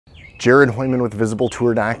Jared Hoyman with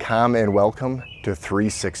VisibleTour.com, and welcome to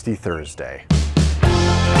 360 Thursday.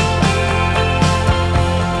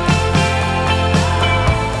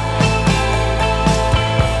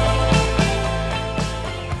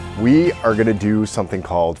 We are going to do something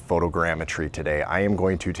called photogrammetry today. I am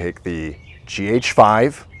going to take the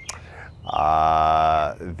GH5,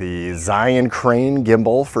 the Zion Crane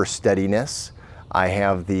gimbal for steadiness. I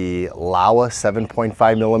have the Laowa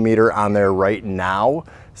 7.5mm on there right now,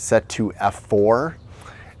 set to f4,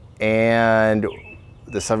 and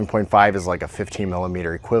the 7.5 is like a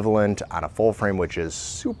 15mm equivalent on a full frame, which is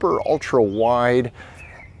super ultra wide.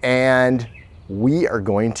 And we are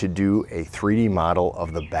going to do a 3D model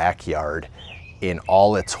of the backyard in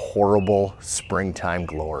all its horrible springtime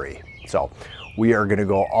glory. So we are going to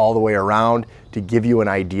go all the way around to give you an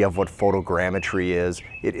idea of what photogrammetry is.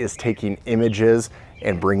 It is taking images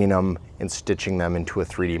and bringing them and stitching them into a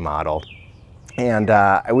 3D model. And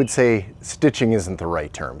I would say stitching isn't the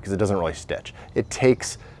right term because it doesn't really stitch. It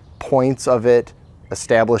takes points of it,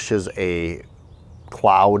 establishes a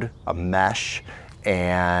cloud, a mesh,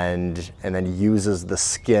 and then uses the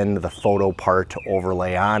skin, the photo part, to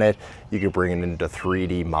overlay on it. You can bring it into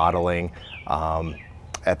 3D modeling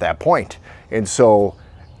at that point. And so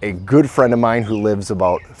a good friend of mine who lives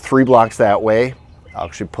about 3 blocks that way, I'll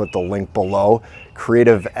actually put the link below,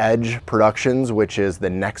 Creative Edge Productions, which is the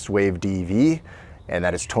Next Wave DV, and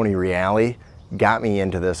that is Tony Reale, got me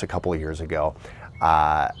into this a couple of years ago.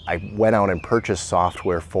 I went out and purchased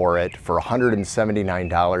software for it. For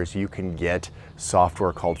 $179, you can get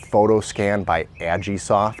software called Photoscan by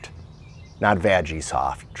Agisoft. Not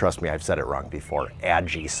Vagisoft, trust me, I've said it wrong before,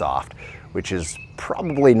 Agisoft, which is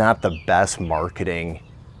probably not the best marketing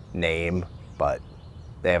name, but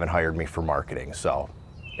they haven't hired me for marketing, so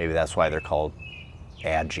maybe that's why they're called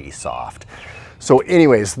Agisoft. So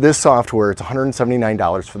anyways, this software, it's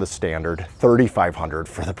 $179 for the standard, $3,500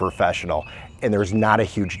 for the professional, and there's not a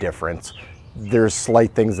huge difference. There's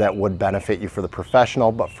slight things that would benefit you for the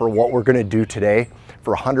professional, but for what we're gonna do today,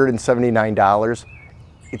 for $179,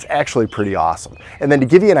 it's actually pretty awesome. And then to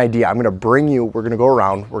give you an idea, I'm gonna bring you, we're gonna go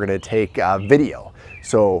around, we're gonna take video.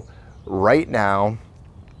 So right now,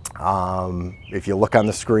 if you look on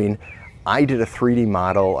the screen, I did a 3D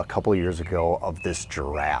model a couple of years ago of this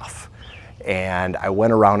giraffe. And I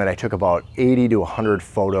went around and I took about 80 to 100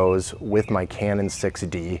 photos with my Canon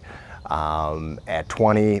 6D at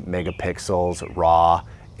 20 megapixels raw,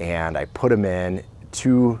 and I put them in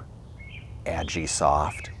to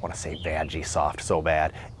Agisoft. I want to say Vagisoft so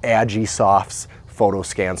bad. Agisoft's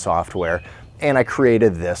Photoscan software, and I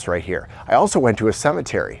created this right here. I also went to a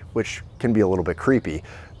cemetery, which can be a little bit creepy,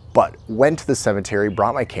 but went to the cemetery,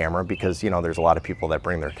 brought my camera because, you know, there's a lot of people that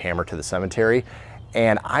bring their camera to the cemetery.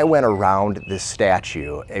 And I went around this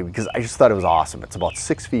statue because I just thought it was awesome. It's about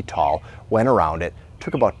 6 feet tall, went around it,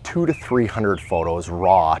 took about 200 to 300 photos,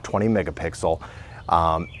 raw, 20 megapixel,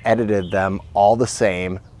 edited them all the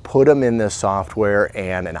same, put them in this software,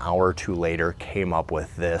 and an hour or two later came up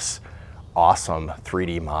with this awesome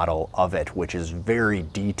 3D model of it, which is very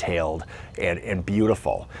detailed and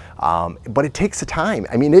beautiful. But it takes time.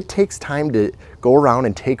 I mean, it takes time to go around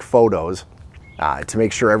and take photos to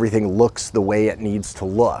make sure everything looks the way it needs to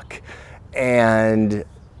look. And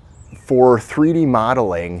for 3D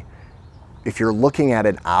modeling, if you're looking at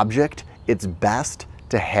an object, it's best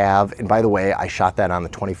to have, and by the way, I shot that on the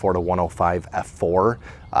 24 to 105 f4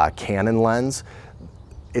 Canon lens.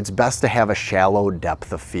 It's best to have a shallow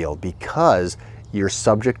depth of field because your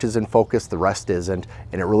subject is in focus, the rest isn't,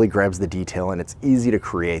 and it really grabs the detail, and it's easy to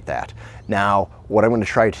create that. Now, what I'm going to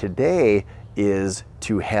try today is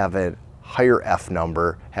to have a higher F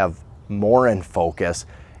number, have more in focus.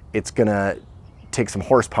 It's going to take some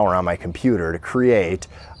horsepower on my computer to create,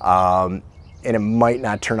 and it might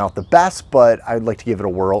not turn out the best, but I'd like to give it a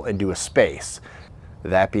whirl and do a space.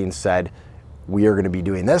 That being said, we are going to be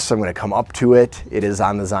doing this. I'm going to come up to it. It is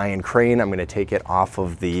on the Zion Crane. I'm going to take it off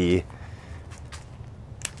of the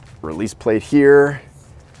release plate here,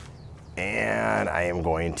 and I am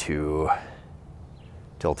going to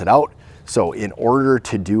tilt it out. So in order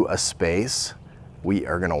to do a space, we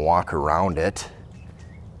are going to walk around it,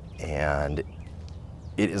 and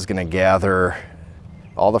it is going to gather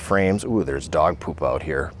all the frames. Ooh, there's dog poop out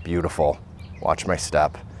here. Beautiful. Watch my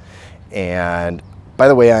step. And by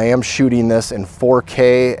the way, I am shooting this in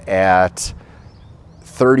 4K at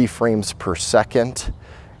 30 frames per second.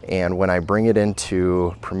 And when I bring it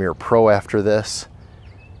into Premiere Pro after this,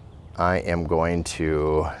 I am going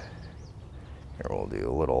to, here we'll do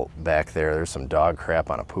a little back there. There's some dog crap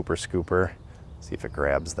on a pooper scooper. See if it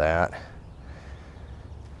grabs that.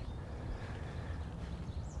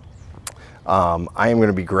 I am going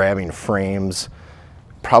to be grabbing frames,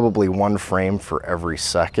 probably one frame for every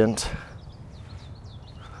second.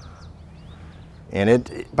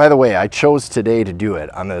 And by the way, I chose today to do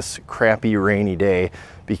it on this crappy rainy day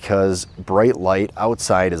because bright light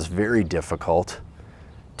outside is very difficult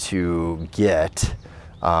to get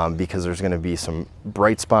because there's going to be some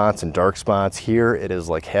bright spots and dark spots. Here it is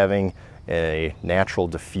like having a natural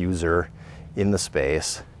diffuser in the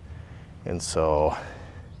space. And so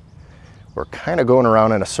we're kind of going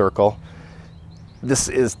around in a circle. This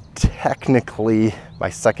is technically my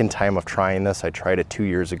second time of trying this. I tried it 2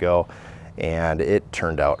 years ago and it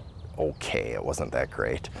turned out okay. It wasn't that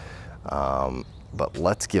great. But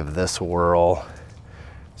let's give this a whirl.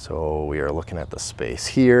 So we are looking at the space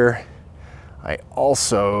here. I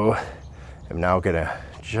also am now gonna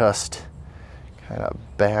just kind of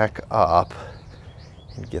back up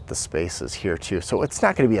and get the spaces here too. So it's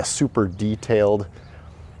not gonna be a super detailed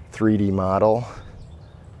 3D model,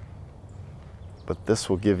 but this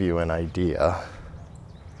will give you an idea.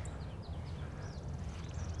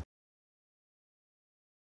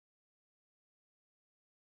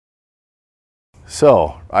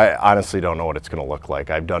 So I honestly don't know what it's going to look like.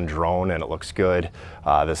 I've done drone and it looks good.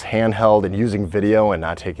 This handheld and using video and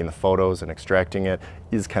not taking the photos and extracting it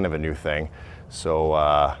is kind of a new thing.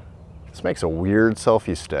 So this makes a weird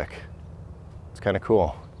selfie stick. It's kind of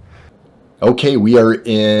cool. Okay, we are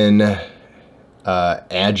in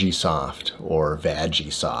Agisoft or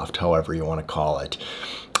Vagisoft, however you want to call it.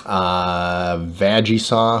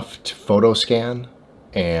 Vagisoft photo scan.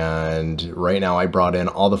 And right now I brought in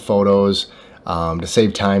all the photos. To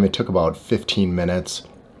save time, it took about 15 minutes.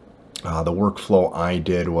 The workflow I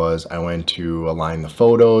did was I went to align the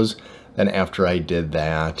photos. Then after I did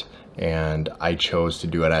that, and I chose to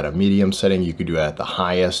do it at a medium setting, you could do it at the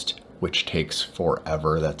highest, which takes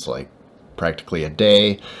forever. That's like practically a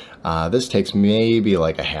day. This takes maybe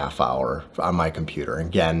like a half hour on my computer.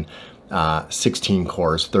 Again, 16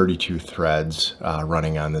 cores, 32 threads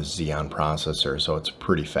running on the Xeon processor, so it's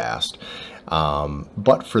pretty fast.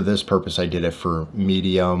 But for this purpose, I did it for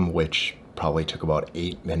medium, which probably took about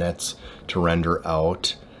 8 minutes to render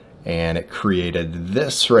out. And it created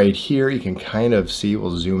this right here. You can kind of see,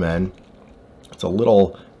 we'll zoom in. It's a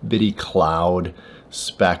little bitty cloud,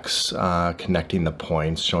 specks connecting the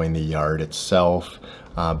points, showing the yard itself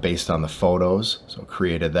based on the photos. So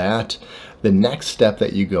created that. The next step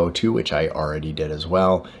that you go to, which I already did as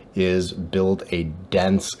well, is build a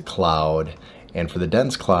dense cloud. And for the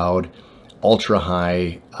dense cloud, ultra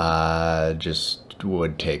high just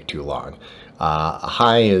would take too long.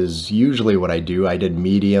 High is usually what I do. I did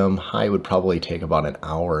medium. High would probably take about an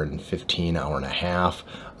hour and 15, hour and a half.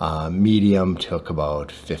 Medium took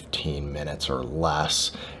about 15 minutes or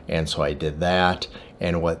less. And so I did that.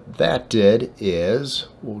 And what that did is,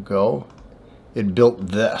 it built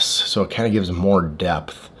this. So it kind of gives more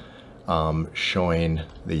depth, showing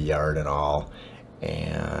the yard and all.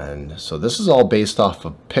 And so this is all based off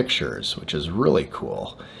of pictures, which is really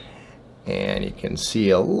cool. And you can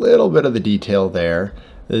see a little bit of the detail there.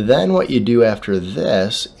 Then what you do after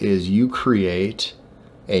this is you create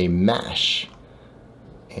a mesh.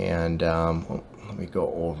 And let me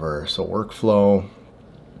go over, so workflow,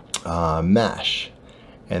 mesh.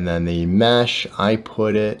 And then the mesh, I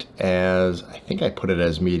put it as, I think I put it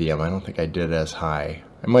as medium. I don't think I did it as high.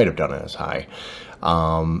 I might have done it as high.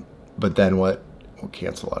 But then we'll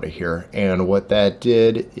cancel out of here. And what that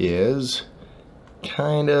did is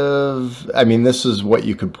kind of, I mean, this is what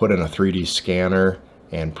you could put in a 3D scanner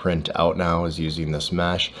and print out now, is using this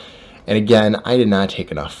mesh. And again, I did not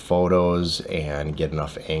take enough photos and get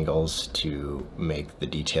enough angles to make the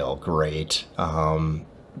detail great.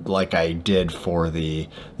 Like I did for the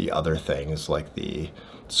other things, like the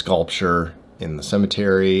sculpture in the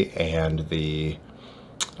cemetery and the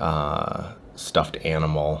stuffed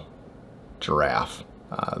animal giraffe.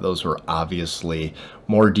 Those were obviously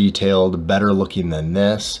more detailed, better looking than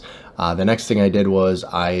this. The next thing I did was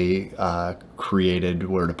I created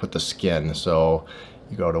where to put the skin. So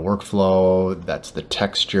you go to workflow, that's the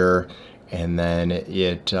texture, and then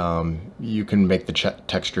it you can make the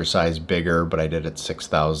texture size bigger, but I did it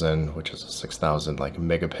 6,000, which is a 6,000 like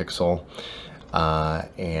megapixel,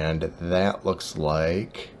 and that looks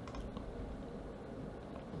like,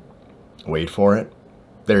 wait for it,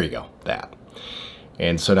 there you go, that.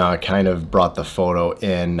 And so now I kind of brought the photo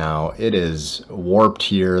in. Now it is warped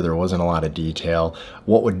here. There wasn't a lot of detail.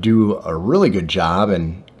 What would do a really good job,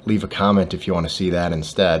 and leave a comment if you want to see that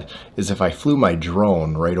instead, is if I flew my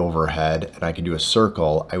drone right overhead and I could do a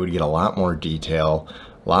circle, I would get a lot more detail,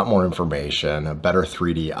 a lot more information, a better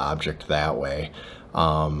 3D object that way.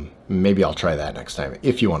 Maybe I'll try that next time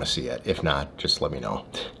if you want to see it. If not, just let me know.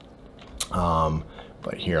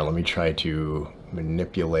 But here, let me try to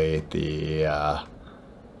manipulate the,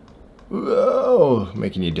 whoa,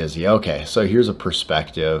 making you dizzy. Okay, so here's a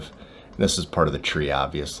perspective. This is part of the tree,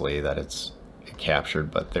 obviously, that it's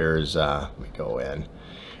captured, but there's, let me go in.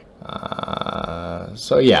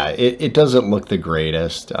 So yeah, it doesn't look the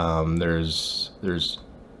greatest. There's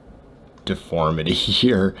deformity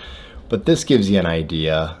here, but this gives you an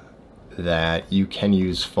idea that you can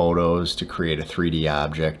use photos to create a 3D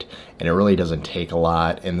object, and it really doesn't take a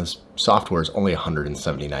lot, and this software is only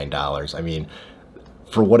 $179. I mean,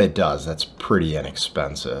 for what it does, that's pretty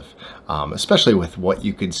inexpensive, especially with what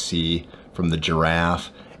you could see from the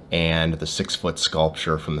giraffe and the 6-foot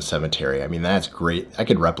sculpture from the cemetery. I mean, that's great. I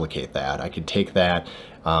could replicate that. I could take that,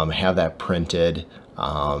 have that printed,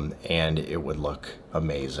 and it would look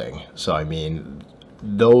amazing. So, I mean,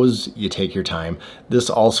 those, you take your time. This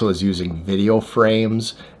also is using video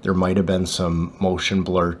frames. There might have been some motion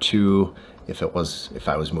blur too, if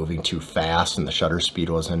I was moving too fast and the shutter speed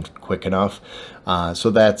wasn't quick enough. So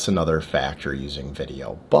that's another factor using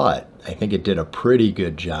video. But I think it did a pretty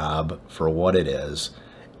good job for what it is.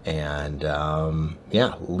 And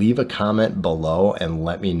yeah, leave a comment below and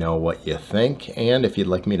let me know what you think, and if you'd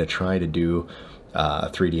like me to try to do a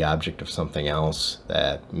 3D object of something else,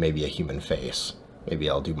 that maybe a human face.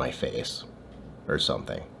 Maybe I'll do my face or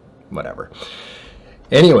something, whatever.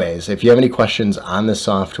 Anyways, if you have any questions on the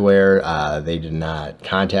software, they did not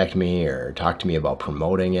contact me or talk to me about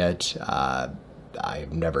promoting it.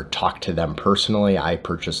 I've never talked to them personally. I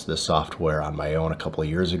purchased this software on my own a couple of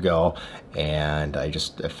years ago, and I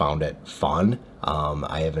found it fun.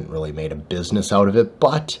 I haven't really made a business out of it,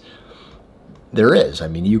 but there is. I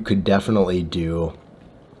mean, you could definitely do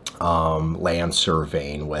land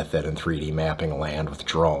surveying with it and 3D mapping land with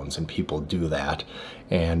drones, and people do that,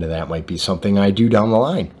 and that might be something I do down the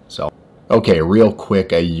line. So, okay, real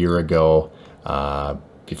quick, a year ago,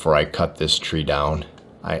 before I cut this tree down,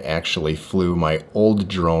 I actually flew my old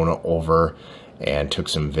drone over and took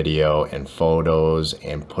some video and photos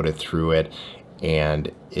and put it through it,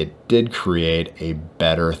 and it did create a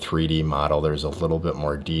better 3D model. There's a little bit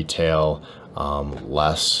more detail,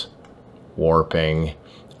 less warping.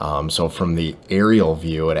 So from the aerial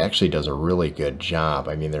view, it actually does a really good job.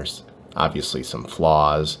 I mean, there's obviously some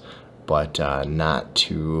flaws, but not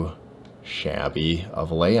too shabby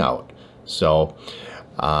of a layout. So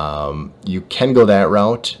you can go that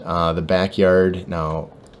route. The backyard, now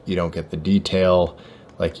you don't get the detail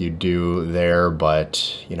like you do there,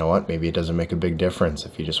 but you know what? Maybe it doesn't make a big difference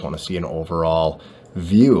if you just want to see an overall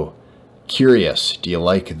view. Curious, do you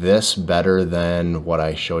like this better than what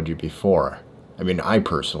I showed you before? I mean, I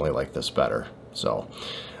personally like this better, so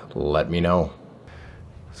let me know.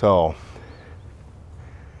 So,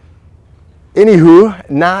 anywho,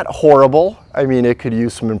 not horrible. I mean, it could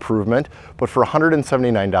use some improvement, but for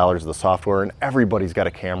 $179 the software, and everybody's got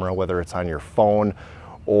a camera, whether it's on your phone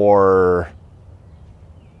or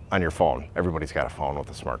on your phone. Everybody's got a phone with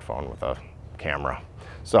a smartphone with a camera.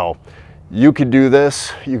 So you could do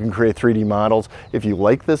this. You can create 3D models. If you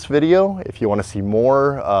like this video, if you want to see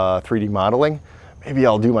more 3D modeling, maybe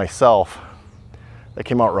I'll do myself. That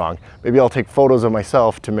came out wrong. Maybe I'll take photos of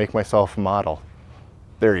myself to make myself a model.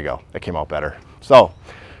 There you go. That came out better. So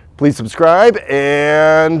please subscribe,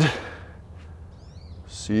 and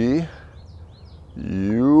see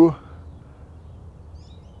you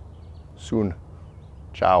soon.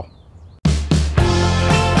 Ciao.